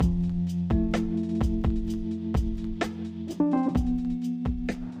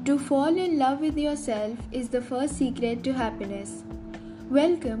fall in love with yourself is the first secret to happiness.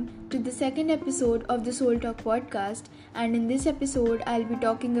 Welcome to the second episode of the Soul Talk podcast, and in this episode, I'll be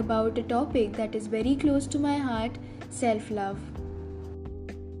talking about a topic that is very close to my heart: self-love.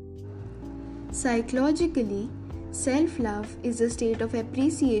 Psychologically, self-love is a state of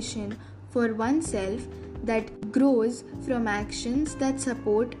appreciation for oneself that grows from actions that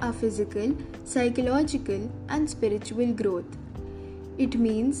support our physical, psychological, and spiritual growth. It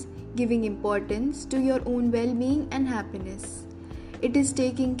means giving importance to your own well-being and happiness. It is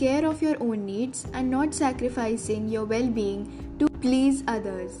taking care of your own needs and not sacrificing your well-being to please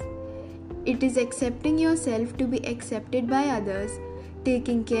others. It is accepting yourself to be accepted by others,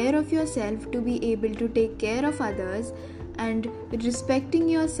 taking care of yourself to be able to take care of others, and respecting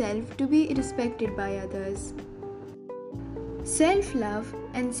yourself to be respected by others. Self-love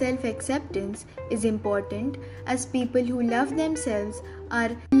and self-acceptance is important as people who love themselves are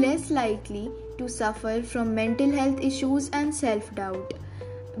less likely to suffer from mental health issues and self-doubt,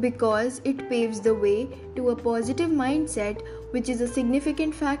 because it paves the way to a positive mindset, which is a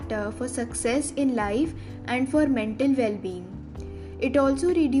significant factor for success in life and for mental well-being. It also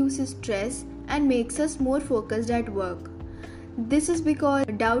reduces stress and makes us more focused at work. This is because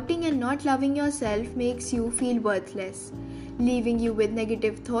doubting and not loving yourself makes you feel worthless, leaving you with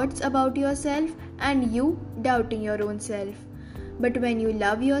negative thoughts about yourself and you doubting your own self. But when you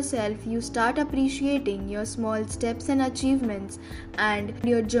love yourself, you start appreciating your small steps and achievements and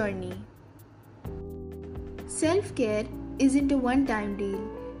your journey. Self-care isn't a one-time deal.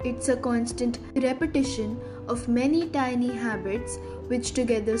 It's a constant repetition of many tiny habits which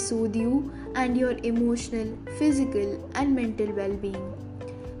together soothe you and your emotional, physical, and mental well-being.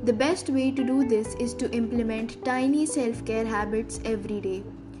 The best way to do this is to implement tiny self-care habits every day.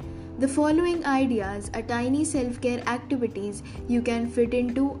 The following ideas are tiny self-care activities you can fit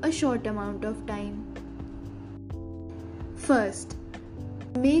into a short amount of time. First,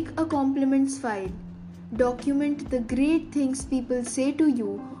 make a compliments file. Document the great things people say to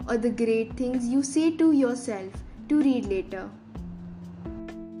you or the great things you say to yourself to read later.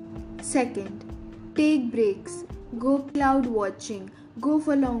 Second, take breaks. Go cloud watching. Go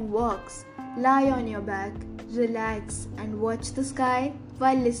for long walks. Lie on your back, relax, and watch the sky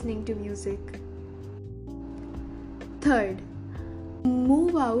while listening to music. Third,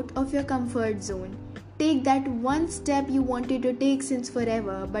 move out of your comfort zone. Take that one step you wanted to take since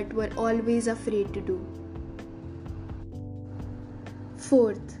forever but were always afraid to do.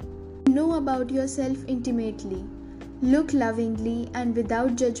 Fourth, know about yourself intimately. Look lovingly and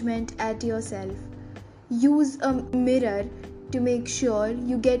without judgment at yourself. Use a mirror to make sure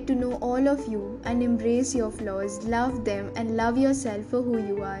you get to know all of you and embrace your flaws, love them, and love yourself for who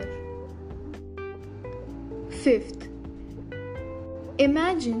you are. Fifth,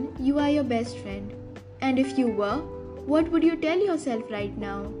 imagine you are your best friend. And if you were, what would you tell yourself right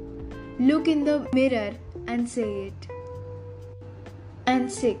now? Look in the mirror and say it. And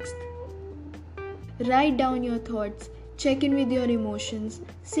sixth, write down your thoughts. Check in with your emotions.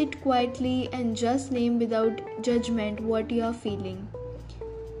 Sit quietly and just name without judgment what you are feeling.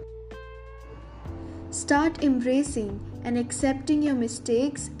 Start embracing and accepting your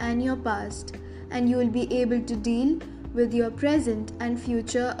mistakes and your past, and you will be able to deal with your present and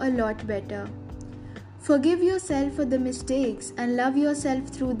future a lot better. Forgive yourself for the mistakes and love yourself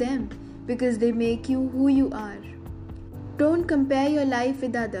through them because they make you who you are. Don't compare your life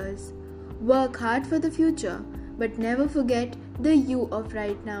with others. Work hard for the future, but never forget the you of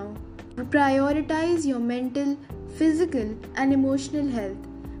right now. Prioritize your mental, physical, and emotional health,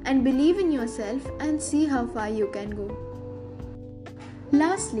 and believe in yourself and see how far you can go.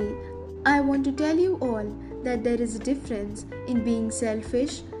 Lastly, I want to tell you all that there is a difference in being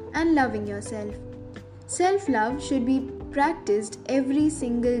selfish and loving yourself. Self-love should be practiced every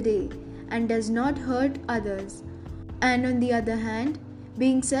single day and does not hurt others. And on the other hand,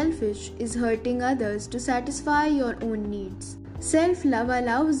 being selfish is hurting others to satisfy your own needs. Self-love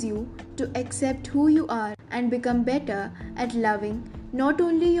allows you to accept who you are and become better at loving not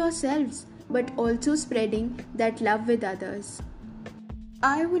only yourselves but also spreading that love with others.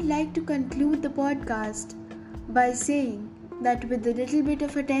 I would like to conclude the podcast by saying that with a little bit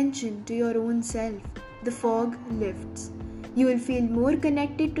of attention to your own self, the fog lifts. You will feel more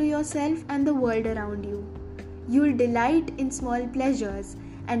connected to yourself and the world around you. You will delight in small pleasures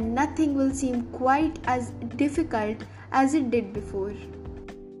and nothing will seem quite as difficult as it did before.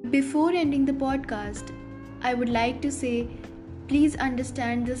 Before ending the podcast, I would like to say, please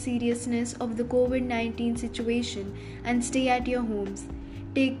understand the seriousness of the COVID-19 situation and stay at your homes.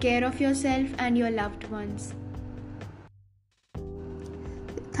 Take care of yourself and your loved ones.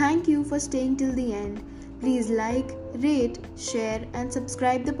 Thank you for staying till the end. Please like, rate, share, and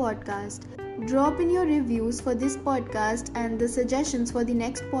subscribe the podcast. Drop in your reviews for this podcast and the suggestions for the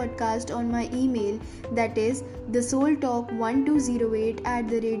next podcast on my email, that is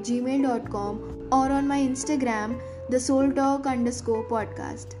thesoultalk1208@gmail.com, or on my Instagram,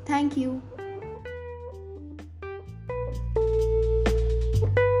 thesoultalk_podcast. Thank you.